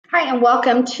Hi, and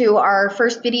welcome to our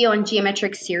first video in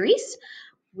geometric series,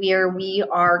 where we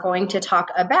are going to talk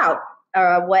about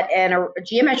what a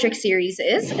geometric series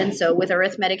is. And so with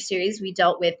arithmetic series, we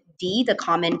dealt with D, the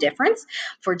common difference.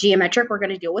 For geometric, we're going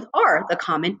to deal with R, the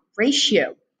common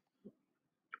ratio.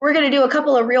 We're going to do a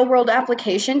couple of real-world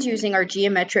applications using our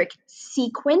geometric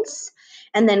sequence.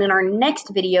 And then in our next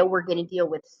video, we're going to deal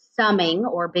with summing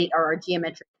or our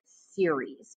geometric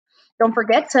series. Don't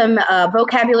forget some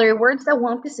vocabulary words that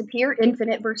won't disappear: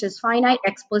 infinite versus finite,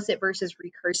 explicit versus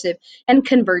recursive, and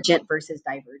convergent versus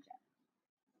divergent.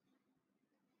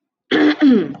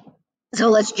 So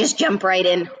let's just jump right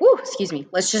in.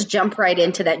 Let's just jump right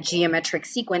into that geometric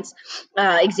sequence.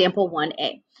 Example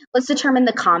 1a. Let's determine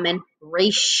the common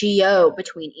ratio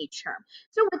between each term.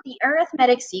 So with the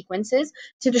arithmetic sequences,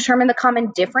 to determine the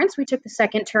common difference, we took the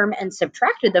second term and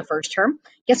subtracted the first term.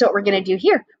 Guess what we're going to do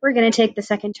here? We're going to take the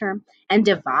second term and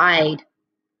divide.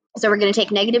 So we're going to take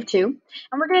 -2, and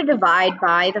we're going to divide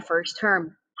by the first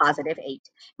term, +8.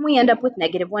 And we end up with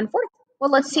 -1/4.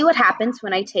 Well, let's see what happens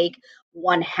when I take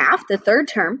 1/2, the third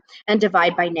term, and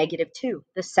divide by -2,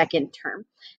 the second term.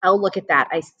 Oh, look at that.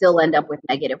 I still end up with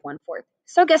 -1/4.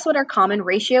 So guess what our common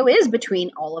ratio is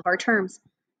between all of our terms?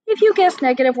 If you guessed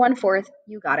 -1/4,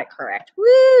 you got it correct.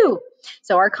 Woo!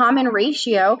 So our common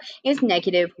ratio is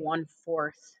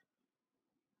 -1/4.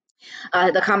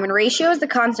 The common ratio is the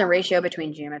constant ratio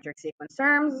between geometric sequence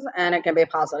terms, and it can be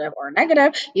positive or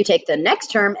negative. You take the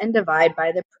next term and divide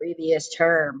by the previous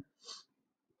term.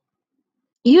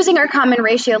 Using our common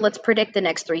ratio, let's predict the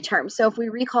next three terms. So if we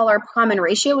recall, our common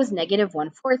ratio is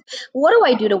 -1/4. What do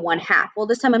I do to 1/2? Well,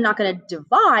 this time I'm not going to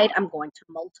divide, I'm going to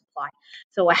multiply.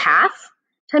 So 1/2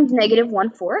 times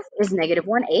 -1/4 is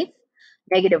 -1/8.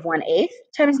 -1/8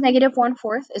 times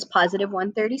 -1/4 is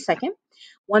 +1/32.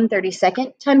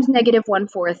 1/32 times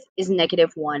 -1/4 is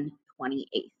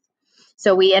 -1/28.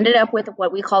 So we ended up with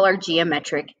what we call our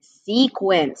geometric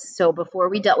sequence. So before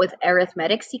we dealt with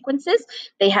arithmetic sequences,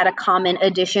 they had a common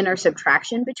addition or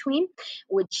subtraction between.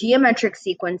 With geometric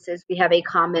sequences, we have a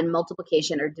common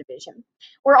multiplication or division.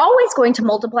 We're always going to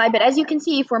multiply, but as you can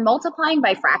see, if we're multiplying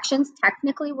by fractions,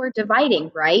 technically we're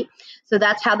dividing, right? So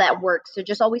that's how that works. So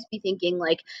just always be thinking,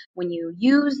 like, when you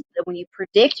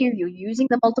predict, you're using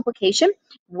the multiplication.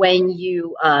 When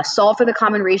you solve for the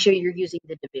common ratio, you're using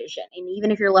the division. And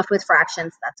even if you're left with fractions,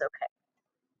 that's okay.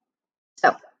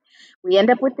 So we end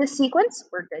up with this sequence.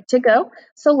 We're good to go.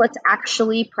 So let's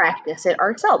actually practice it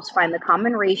ourselves. Find the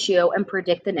common ratio and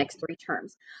predict the next three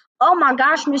terms. Oh my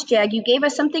gosh, Miss Jag, you gave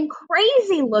us something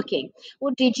crazy looking.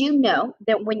 Well, did you know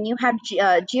that when you have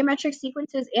geometric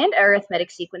sequences and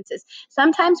arithmetic sequences,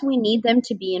 sometimes we need them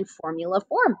to be in formula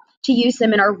form to use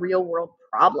them in our real world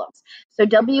problems. So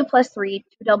W plus 3,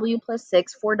 2W plus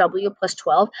 6, 4W plus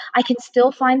 12, I can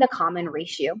still find the common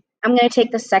ratio. I'm going to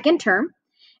take the second term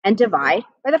and divide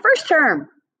by the first term.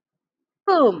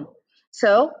 Boom.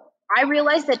 So I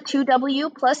realized that 2W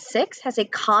plus 6 has a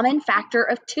common factor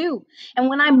of 2. And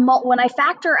when I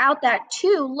factor out that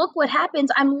 2, look what happens.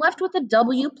 I'm left with a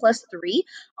W plus 3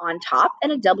 on top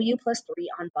and a W plus 3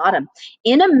 on bottom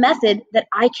in a method that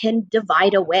I can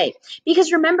divide away.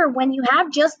 Because remember, when you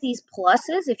have just these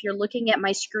pluses, if you're looking at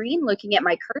my screen, looking at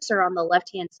my cursor on the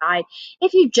left-hand side,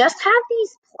 if you just have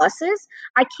these pluses,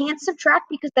 I can't subtract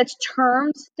because that's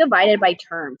terms divided by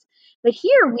terms. But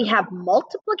here we have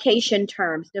multiplication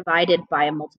terms divided by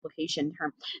a multiplication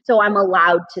term. So I'm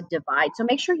allowed to divide. So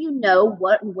make sure you know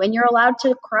when you're allowed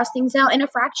to cross things out in a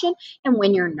fraction and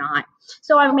when you're not.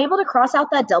 So I'm able to cross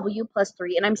out that W plus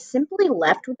 3, and I'm simply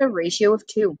left with a ratio of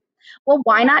 2. Well,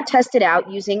 why not test it out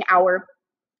using our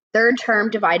third term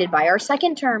divided by our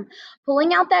second term?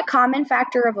 Pulling out that common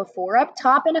factor of a 4 up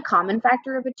top and a common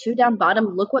factor of a 2 down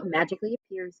bottom, look what magically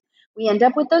appears. We end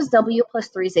up with those W plus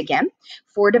 3s again.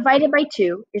 4 divided by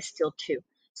 2 is still 2.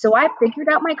 So I figured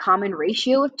out my common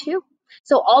ratio of 2.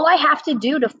 So all I have to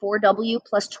do to 4W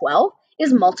plus 12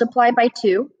 is multiply by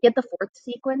 2, get the fourth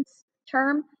sequence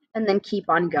term, and then keep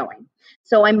on going.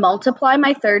 So I multiply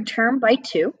my third term by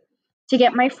 2 to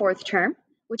get my fourth term,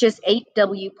 which is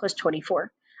 8W plus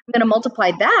 24. I'm going to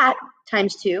multiply that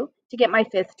times 2 to get my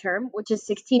fifth term, which is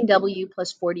 16W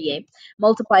plus 48.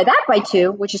 Multiply that by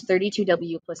 2, which is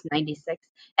 32W plus 96.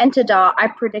 And ta-da, I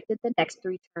predicted the next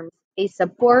three terms: A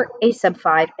sub 4, A sub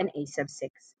 5, and A sub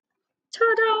 6.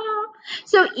 Ta-da!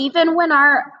 So even when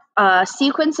our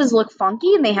sequences look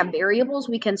funky and they have variables,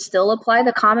 we can still apply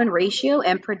the common ratio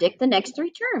and predict the next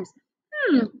three terms.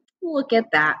 Look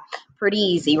at that. Pretty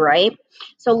easy, right?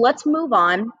 So let's move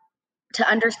on to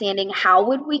understanding how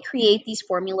would we create these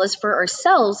formulas for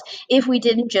ourselves if we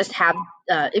couldn't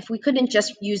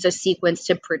just use a sequence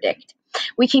to predict.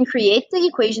 We can create the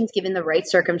equations given the right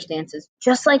circumstances,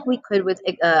 just like we could with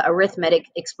arithmetic,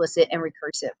 explicit, and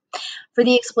recursive. For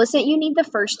the explicit, you need the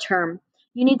first term,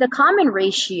 you need the common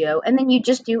ratio, and then you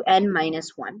just do n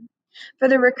minus 1. For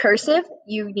the recursive,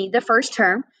 you need the first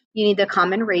term, you need the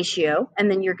common ratio,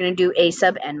 and then you're going to do a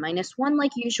sub n minus 1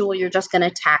 like usual. You're just going to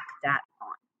tack that on.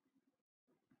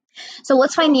 So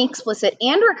let's find the explicit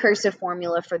and recursive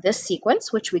formula for this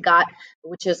sequence, which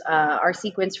is our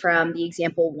sequence from the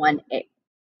example 1a.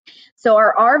 So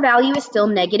our R value is still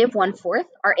 -1/4.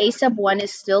 Our A sub 1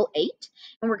 is still 8.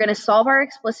 And we're going to solve our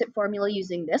explicit formula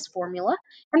using this formula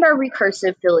and our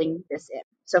recursive filling this in.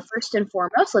 So first and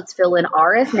foremost, let's fill in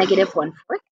R as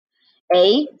 -1/4.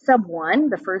 A sub 1,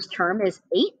 the first term, is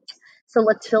 8. So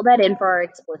let's fill that in for our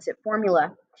explicit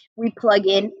formula. We plug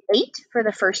in 8 for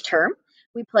the first term.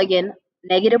 We plug in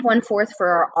 -1/4 for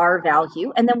our R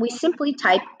value. And then we simply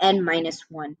type n minus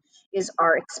 1 is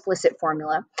our explicit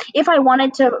formula. If I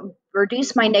wanted to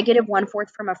reduce my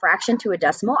 -1/4 from a fraction to a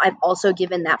decimal, I've also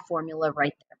given that formula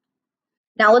right there.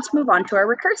 Now let's move on to our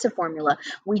recursive formula.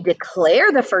 We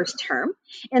declare the first term,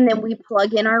 and then we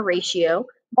plug in our ratio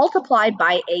multiplied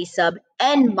by a sub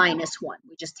n minus 1.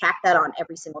 We just tack that on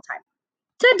every single time.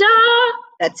 Ta-da!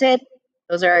 That's it.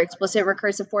 Those are our explicit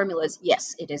recursive formulas.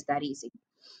 Yes, it is that easy.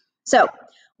 So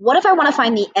what if I want to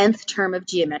find the nth term of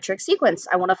geometric sequence?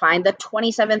 I want to find the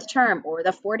 27th term, or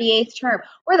the 48th term,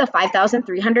 or the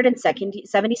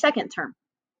 5,372nd term.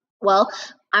 Well,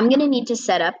 I'm going to need to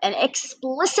set up an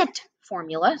explicit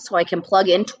formula so I can plug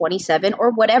in 27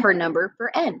 or whatever number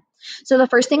for n. So the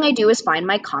first thing I do is find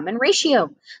my common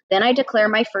ratio. Then I declare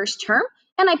my first term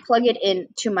and I plug it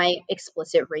into my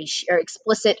explicit ratio or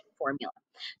explicit formula.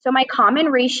 So my common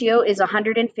ratio is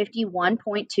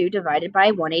 151.2 divided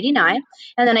by 189,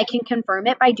 and then I can confirm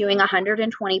it by doing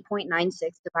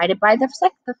 120.96 divided by the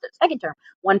second term,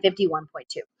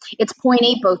 151.2. It's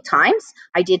 0.8 both times.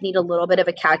 I did need a little bit of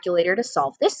a calculator to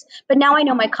solve this, but now I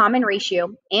know my common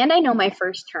ratio and I know my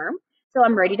first term, so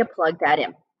I'm ready to plug that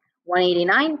in.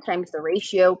 189 times the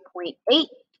ratio, 0.8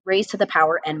 raised to the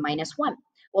power n minus 1.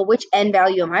 Well, which n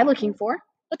value am I looking for?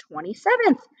 The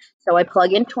 27th. So I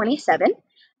plug in 27.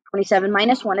 27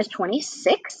 minus 1 is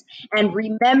 26. And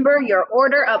remember your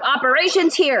order of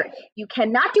operations here. You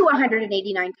cannot do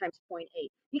 189 times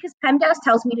 0.8 because PEMDAS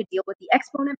tells me to deal with the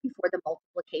exponent before the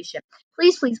multiplication.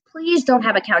 Please, please, please don't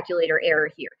have a calculator error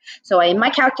here. So in my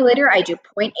calculator, I do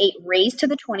 0.8 raised to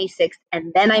the 26th,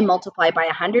 and then I multiply by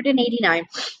 189,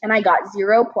 and I got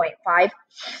 0.5,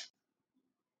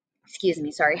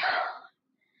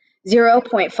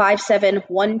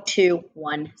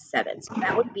 0.571217. So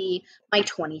that would be my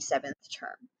 27th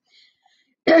term.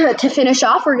 To finish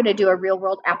off, we're going to do a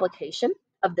real-world application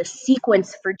of the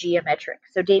sequence for geometric.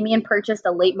 So Damien purchased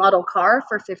a late model car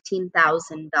for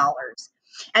 $15,000.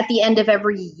 At the end of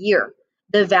every year,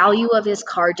 the value of his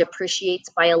car depreciates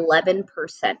by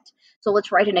 11%. So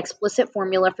let's write an explicit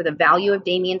formula for the value of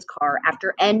Damien's car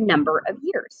after n number of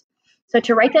years. So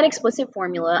to write that explicit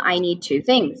formula, I need two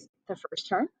things. The first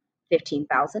term,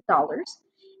 $15,000,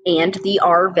 and the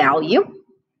R value,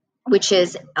 which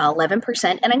is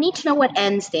 11%. And I need to know what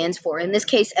n stands for. In this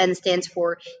case, n stands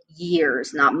for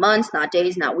years, not months, not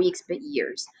days, not weeks, but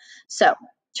years. So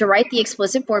to write the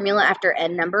explicit formula after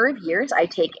n number of years, I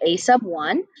take a sub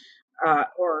 1,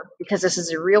 or because this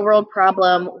is a real world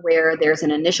problem where there's an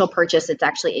initial purchase, it's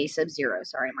actually a sub 0.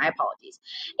 Sorry, my apologies.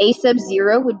 A sub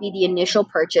 0 would be the initial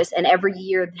purchase, and every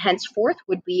year henceforth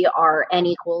would be our n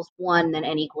equals 1, then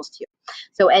n equals 2.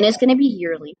 So n is going to be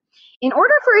yearly. In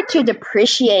order for it to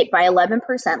depreciate by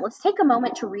 11%, let's take a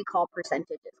moment to recall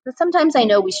percentages, because sometimes I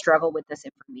know we struggle with this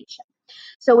information.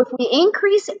 So if we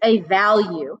increase a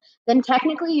value, then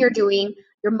technically you're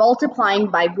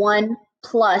multiplying by 1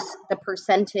 plus the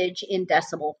percentage in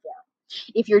decimal form.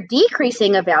 If you're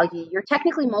decreasing a value, you're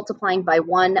technically multiplying by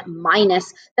 1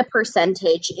 minus the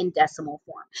percentage in decimal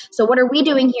form. So what are we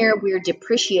doing here? We're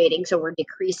depreciating, so we're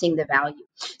decreasing the value.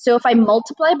 So if I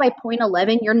multiply by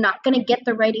 0.11, you're not going to get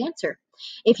the right answer.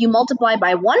 If you multiply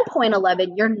by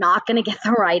 1.11, you're not going to get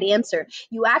the right answer.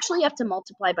 You actually have to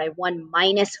multiply by 1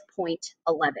 minus 0.11.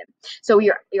 So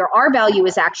your R value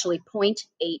is actually 0.89.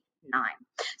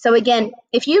 So again,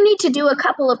 if you need to do a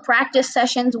couple of practice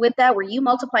sessions with that where you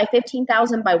multiply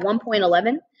 15,000 by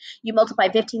 1.11, you multiply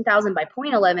 15,000 by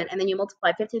 0.11, and then you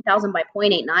multiply 15,000 by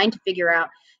 0.89 to figure out,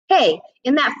 hey,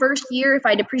 in that first year, if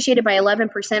I depreciated by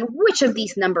 11%, which of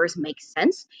these numbers makes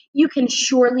sense? You can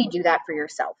surely do that for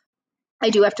yourself. I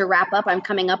do have to wrap up. I'm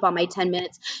coming up on my 10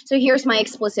 minutes. So here's my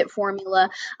explicit formula.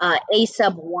 A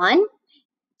sub 1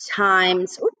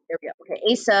 times, there we go. Okay,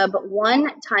 A sub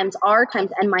 1 times R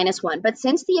times n minus 1. But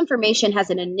since the information has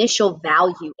an initial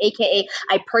value, aka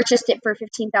I purchased it for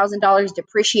 $15,000,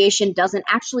 depreciation doesn't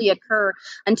actually occur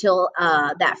until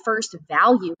that first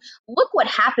value. Look what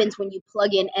happens when you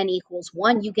plug in n equals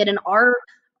 1. You get an R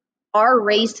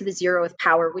raised to the 0th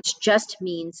power, which just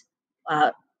means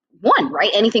 1,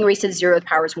 right? Anything raised to the 0th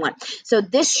power is 1. So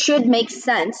this should make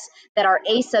sense that our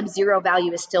A sub 0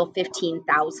 value is still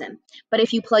 15,000. But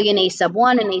if you plug in A sub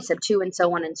 1 and A sub 2 and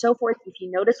so on and so forth, if you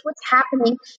notice what's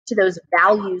happening to those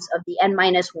values of the n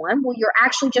minus 1, well, you're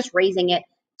actually just raising it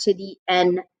to the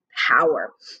n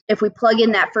power. If we plug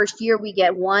in that first year, we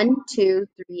get 1, 2,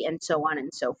 3, and so on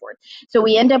and so forth. So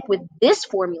we end up with this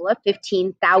formula,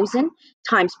 15,000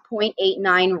 times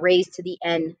 0.89 raised to the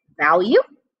n value.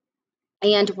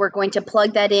 And we're going to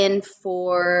plug that in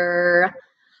for,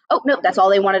 oh, no, that's all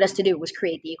they wanted us to do was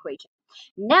create the equation.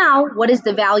 Now, what is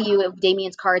the value of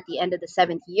Damien's car at the end of the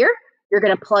 7th year? You're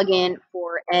going to plug in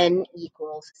for n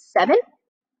equals 7.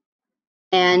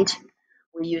 And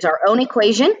we use our own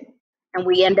equation, and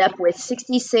we end up with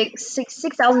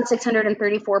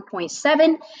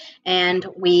 6,634.7, and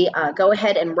we go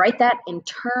ahead and write that in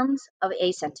terms of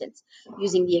a sentence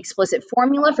using the explicit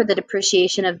formula for the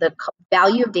depreciation of the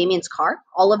value of Damien's car.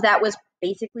 All of that was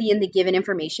basically in the given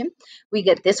information. We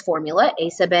get this formula, A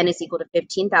sub n is equal to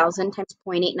 15,000 times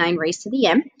 0.89 raised to the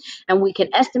n, and we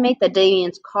can estimate that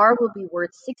Damien's car will be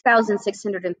worth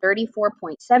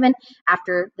 6,634.7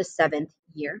 after the 7th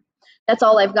year. That's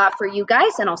all I've got for you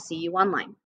guys, and I'll see you online.